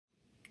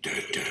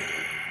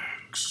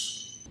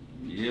Dicks.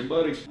 Yeah,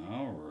 buddy.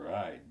 All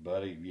right,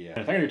 buddy. Yeah.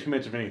 I think I do 2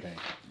 minutes of anything.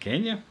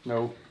 Can you?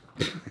 No.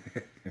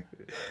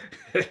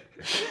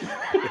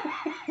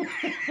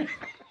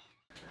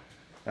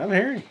 I'm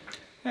Harry.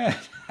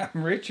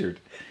 I'm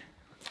Richard.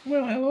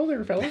 Well, hello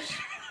there, fellas.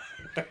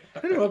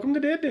 And welcome to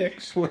Dead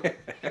Dicks.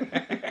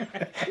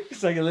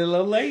 It's like a little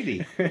old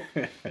lady.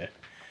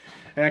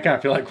 And I kind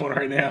of feel like one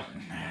right now.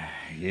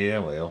 Yeah,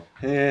 well.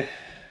 Yeah.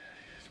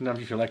 Sometimes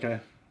you feel like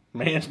a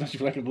man, sometimes you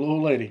feel like a little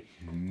old lady.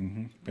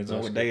 Mm-hmm. Depends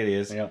on what day it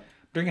is. Yep.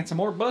 Drinking some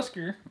more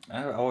Busker.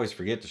 I always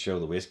forget to show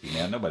the whiskey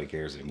now. Nobody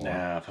cares anymore.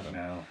 Nah, fuck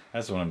no.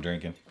 That's what I'm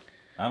drinking.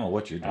 I don't know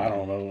what you're drinking. I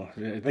don't know.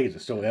 I think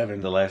it's still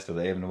Evan. The last of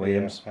the Evan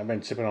Williams. Yeah, I've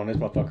been sipping on this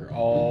motherfucker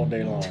all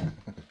day long.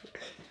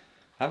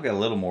 I've got a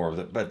little more of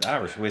it, but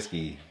Irish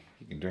whiskey,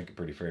 you can drink a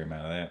pretty fair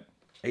amount of that.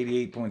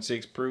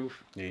 88.6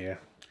 proof. Yeah.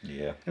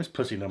 Yeah. It's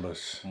pussy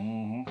numbers.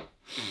 Mm-hmm.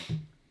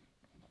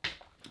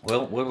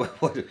 Well,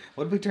 what did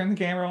we turn the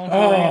camera on for?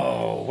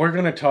 Oh, we're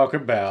going to talk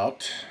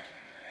about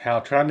how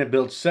trying to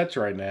build sets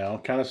right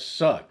now kind of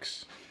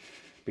sucks.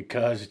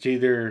 Because it's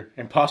either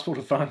impossible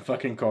to find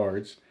fucking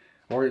cards,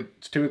 or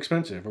it's too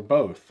expensive, or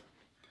both.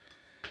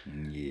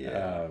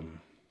 Yeah.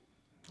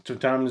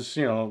 Sometimes,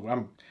 you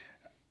know,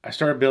 I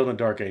started building a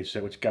Dark Age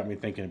set, which got me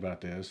thinking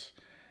about this.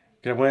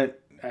 I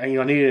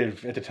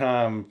needed, at the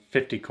time,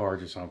 50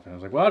 cards or something. I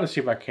was like, well, I'll just see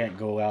if I can't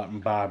go out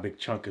and buy a big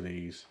chunk of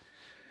these.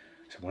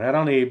 So I went out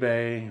on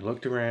eBay,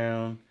 looked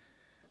around,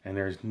 and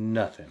there's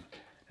nothing.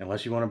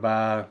 Unless you want to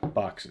buy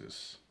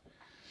boxes.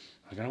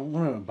 Like, I don't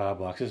want to buy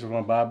boxes, I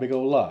want to buy a big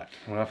old lot.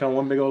 When I found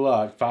one big old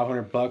lot,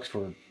 $500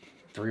 for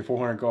 300 or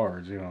 400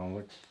 cards, you know,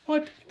 like,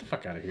 what? Get the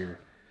fuck out of here.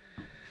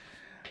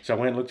 So I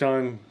went and looked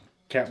on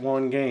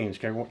Category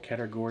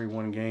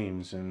 1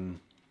 games, and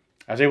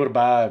I was able to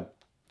buy,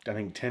 I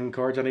think, 10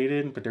 cards I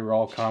needed, but they were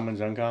all commons,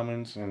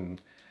 uncommons, and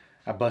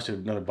I busted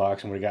another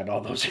box and would have gotten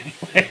all those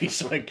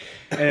anyways. Like,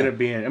 it ended up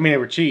being, I mean, they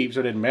were cheap, so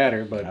it didn't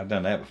matter, but I've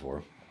done that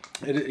before.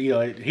 He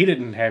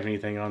didn't have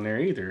anything on there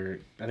either.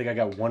 I think I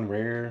got one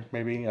rare,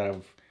 maybe, out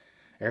of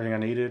everything I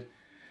needed.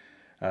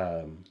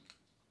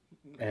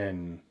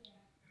 And,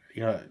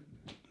 you know,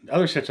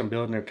 other sets I'm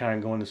building are kind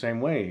of going the same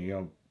way. You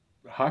know,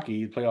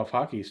 hockey, playoff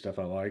hockey stuff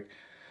I like.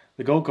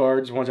 The gold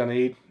cards, ones I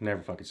need,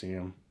 never fucking see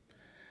them.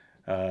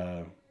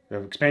 The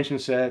expansion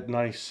set,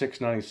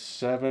 96,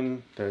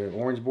 97, the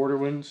orange border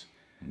ones.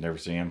 Never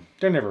see them.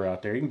 They're never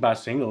out there. You can buy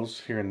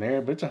singles here and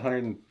there, but it's a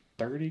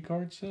 130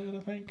 card set, I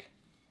think.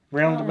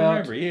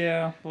 Roundabout.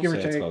 Yeah. Give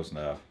or take. Close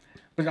enough.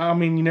 But I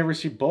mean, you never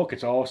see bulk.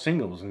 It's all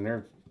singles, and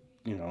they're,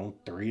 you know,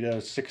 $3 to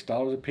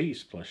 $6 a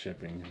piece plus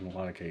shipping in a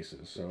lot of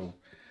cases. So,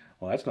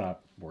 well, that's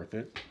not worth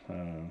it.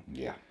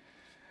 Yeah.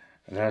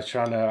 And I was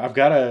trying to. I've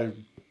got a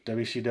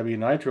WCW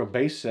Nitro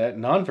base set,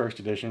 non-first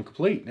edition,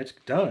 complete. It's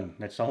done.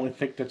 That's the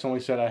only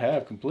set I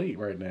have complete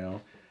right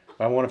now.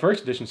 But I want a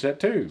first edition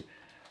set too.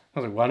 I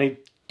was like, well, I need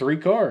 3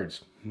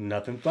 cards.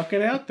 Nothing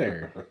fucking out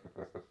there.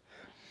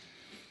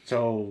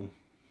 So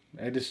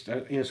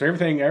so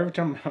every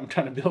time I'm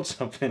trying to build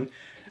something,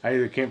 I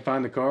either can't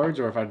find the cards,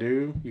 or if I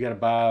do, you got to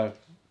buy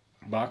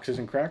boxes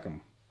and crack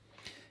them.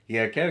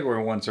 Yeah,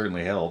 Category 1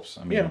 certainly helps.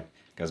 I mean, Yeah.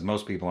 because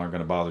most people aren't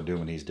going to bother doing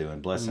what he's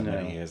doing. Bless him,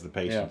 that he has the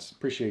patience. Yeah,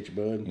 appreciate you,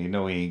 bud. You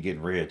know he ain't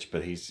getting rich,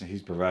 but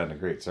he's providing a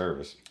great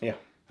service. Yeah.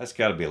 That's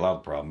got to be a lot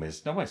of the problem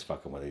is nobody's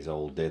fucking with these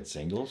old dead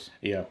singles.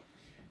 Yeah.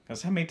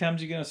 Because how many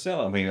times are you going to sell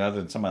them? I mean, other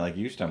than somebody like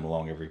you stumble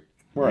along every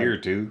Right. year or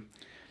two.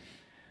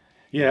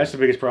 Yeah, that's the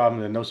biggest problem,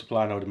 the no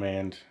supply, no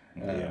demand.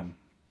 Yeah.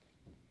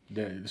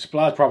 The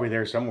supply is probably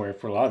there somewhere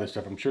for a lot of this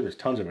stuff. I'm sure there's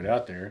tons of it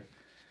out there.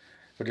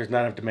 But there's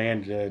not enough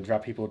demand to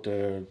drive people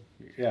to,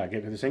 get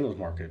into the singles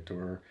market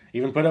or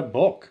even put up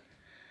bulk.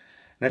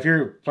 And if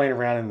you're playing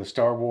around in the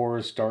Star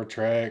Wars, Star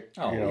Trek,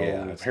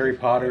 Harry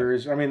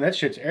Potter's, I mean, that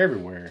shit's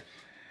everywhere.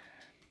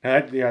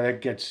 And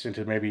that gets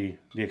into maybe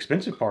the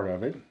expensive part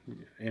of it.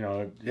 You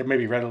know, it may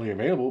be readily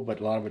available, but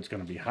a lot of it's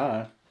going to be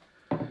high.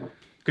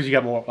 Because you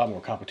got a lot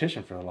more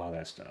competition for a lot of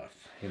that stuff,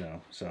 you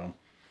know. So,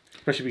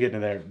 especially if you get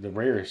into the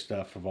rare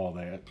stuff of all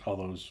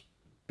those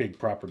big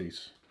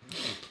properties.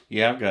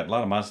 Yeah, I've got a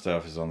lot of my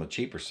stuff is on the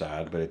cheaper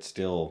side, but it's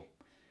still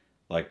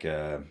like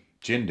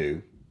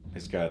Jindu.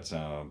 It's got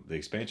the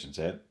expansion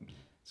set.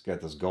 It's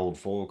got those gold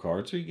foil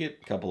cards, so you get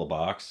a couple of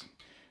box.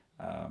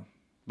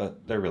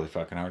 But they're really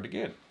fucking hard to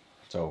get.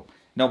 So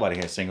nobody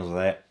has singles of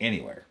that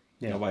anywhere.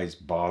 Yeah. Nobody's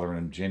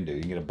bothering Jindu.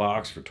 You can get a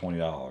box for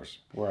 $20.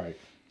 Right.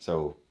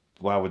 So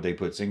why would they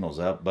put singles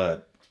up?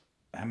 But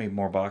how many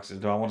more boxes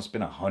do I want to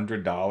spend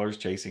 $100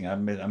 chasing?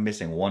 I'm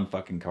missing one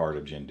fucking card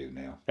of Jindu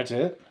now. That's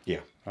it? Yeah.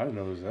 I didn't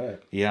know it was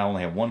that. Yeah, I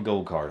only have one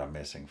gold card I'm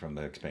missing from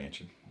the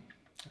expansion.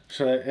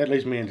 So that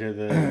leads me into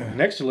the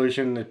next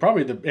solution.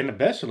 Probably the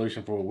best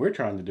solution for what we're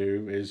trying to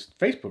do is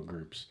Facebook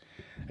groups.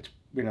 It's,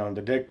 you know,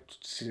 the Deck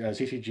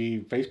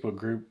CCG Facebook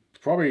group is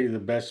probably the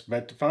best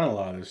bet to find a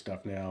lot of this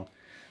stuff now.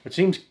 It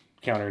seems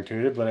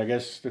counterintuitive, but I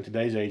guess in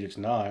today's age it's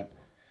not.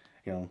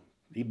 You know,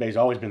 eBay's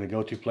always been the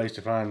go-to place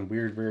to find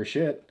weird, rare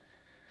shit.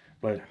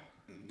 But,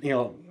 you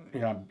know,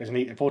 as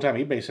a full-time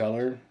eBay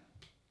seller,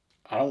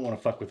 I don't want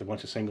to fuck with a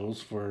bunch of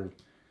singles for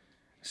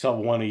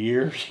sell one a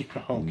year,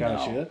 kind of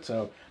No. shit.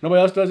 So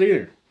nobody else does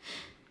either.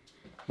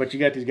 But you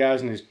got these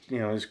guys in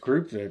this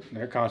group that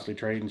they're constantly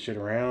trading shit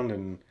around,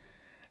 and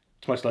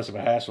it's much less of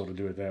a hassle to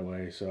do it that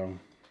way. So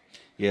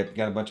Yeah,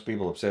 got a bunch of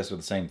people obsessed with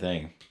the same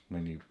thing. I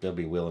mean, they'll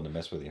be willing to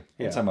mess with you.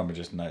 Yeah. And some of them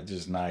are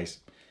just nice,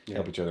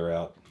 help each other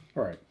out.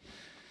 all right.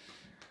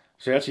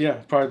 So that's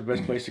probably the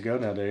best place to go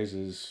nowadays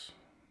is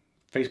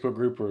Facebook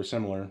group or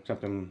similar, some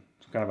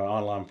kind of an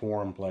online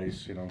forum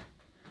place,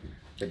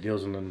 that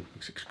deals in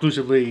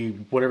exclusively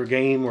whatever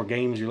game or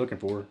games you're looking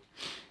for.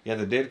 Yeah,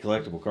 the Dead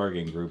Collectible Card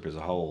Game group as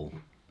a whole.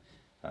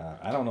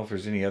 I don't know if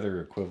there's any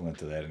other equivalent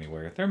to that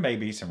anywhere. There may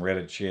be some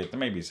Reddit shit. There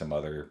may be some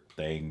other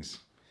things.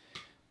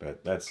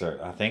 But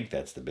I think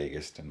that's the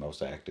biggest and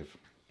most active.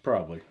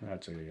 Probably.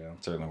 I'd say, yeah.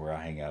 Certainly where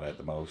I hang out at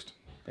the most.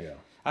 Yeah.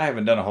 I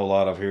haven't done a whole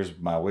lot of here's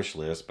my wish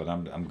list, but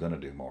I'm going to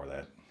do more of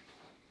that.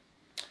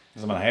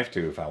 Because I'm going to have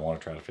to if I want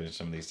to try to finish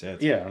some of these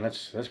sets. Yeah, and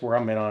that's where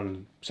I'm in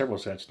on several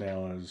sets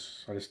now.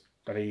 Is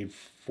I need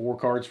 4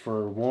 cards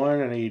for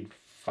one, I need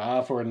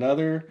 5 for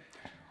another,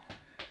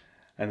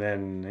 and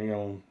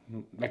then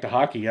like the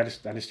hockey, I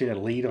just need a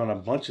lead on a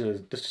bunch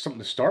of just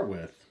something to start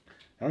with.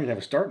 I don't even have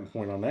a starting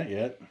point on that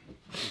yet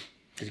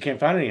because you can't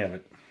find any of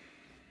it.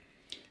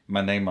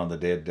 My name on the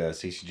Dead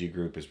CCG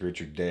group is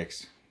Richard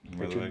Dex.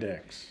 Richard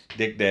Dex.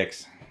 Dick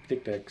Dex.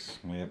 Dick Dex.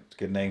 Yep, it's a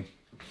good name.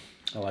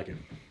 I like it.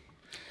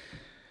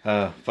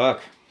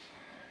 Fuck.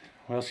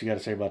 What else you got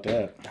to say about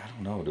that? I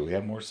don't know. Do we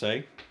have more to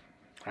say?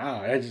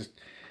 I just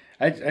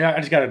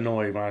got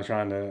annoyed when I was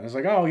I was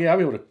like, oh yeah, I'll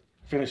be able to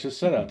finish this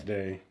set out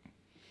today.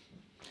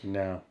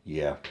 No.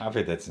 Yeah, I've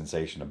hit that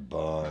sensation a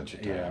bunch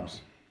of Yeah.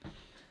 times.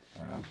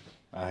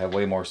 I have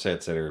way more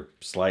sets that are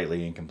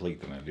slightly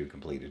incomplete than I do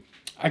completed.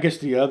 I guess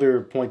the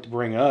other point to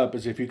bring up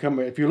is if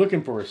you're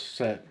looking for a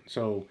set,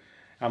 so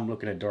I'm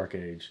looking at Dark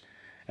Age.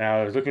 And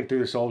I was looking through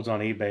the solds on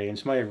eBay, and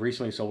somebody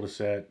recently sold a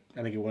set.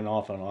 I think it went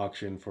off on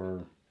auction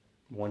for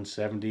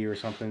 $170 or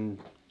something,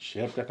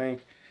 shipped, I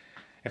think.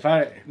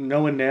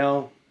 Knowing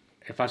now,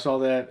 if I saw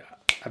that,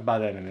 I'd buy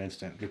that in an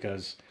instant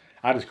because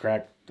I'm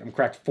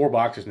cracked 4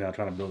 boxes now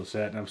trying to build a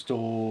set, and I'm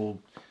still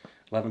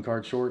 11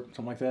 cards short,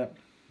 something like that.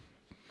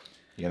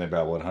 Yeah, they're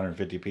about,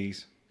 150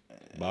 piece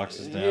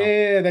boxes now?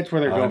 Yeah, that's where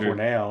they're going for 100.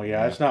 now.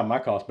 Yeah, it's not my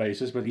cost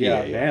basis, but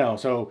Yeah. now.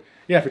 So,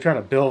 if you're trying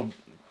to build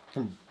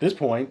from this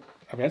point,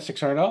 I mean, that's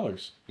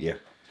 $600. Yeah.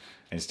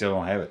 And still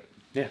don't have it.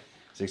 Yeah.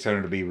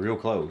 600 to be real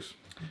close.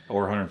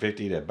 Or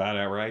 150 to buy it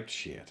outright.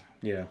 Shit.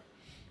 Yeah.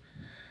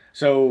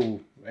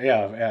 So,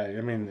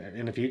 I mean,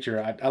 in the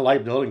future, I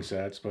like building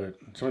sets, but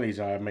some of these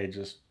I may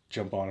just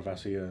jump on if I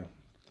see a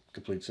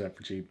complete set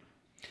for cheap.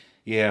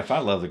 Yeah, if I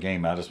love the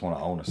game, I just want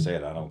to own a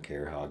set. I don't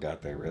care how I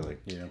got there, really.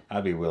 Yeah.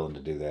 I'd be willing to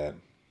do that.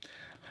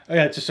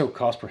 Yeah, it's just so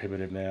cost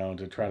prohibitive now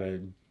to try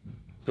to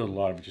build a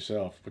lot of it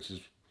yourself, which is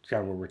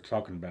kind of what we're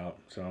talking about.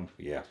 So,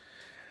 Yeah.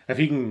 if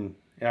you can,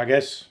 I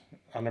guess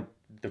on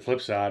the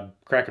flip side,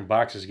 cracking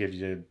boxes gives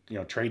you,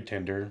 trade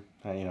tender.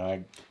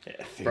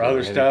 For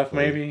other stuff,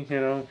 maybe.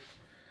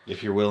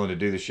 If you're willing to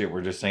do the shit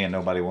we're just saying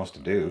nobody wants to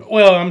do.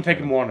 Well, I'm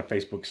thinking more on the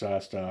Facebook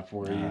side stuff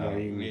where yeah,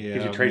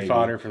 gives you trade maybe.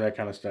 fodder for that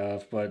kind of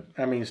stuff. But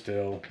I mean,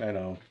 still, I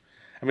know.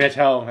 I mean, that's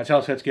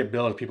how sets get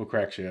built. People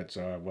crack shit,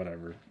 so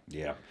whatever.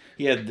 Yeah.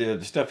 Yeah,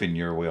 the stuff in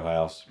your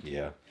wheelhouse,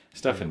 yeah.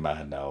 Stuff in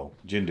mine, no.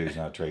 Jindu's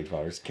not trade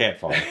fodder. It's cat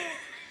fodder.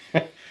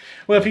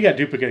 Well, if you got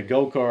duplicate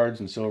gold cards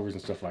and silvers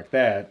and stuff like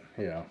that,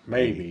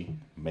 maybe.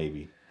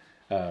 Maybe.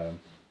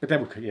 But that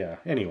would,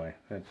 anyway.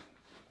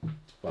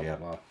 Blah, Yeah.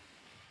 blah, blah.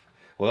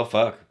 Well,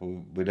 fuck.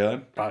 We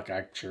done? Fuck,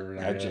 I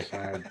guess.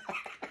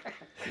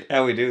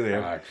 How we do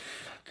there?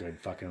 Good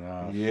fucking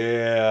off.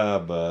 Yeah,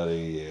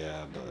 buddy.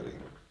 Yeah,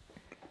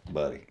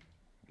 buddy.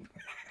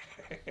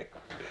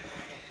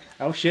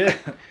 Oh, shit.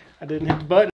 I didn't hit the button.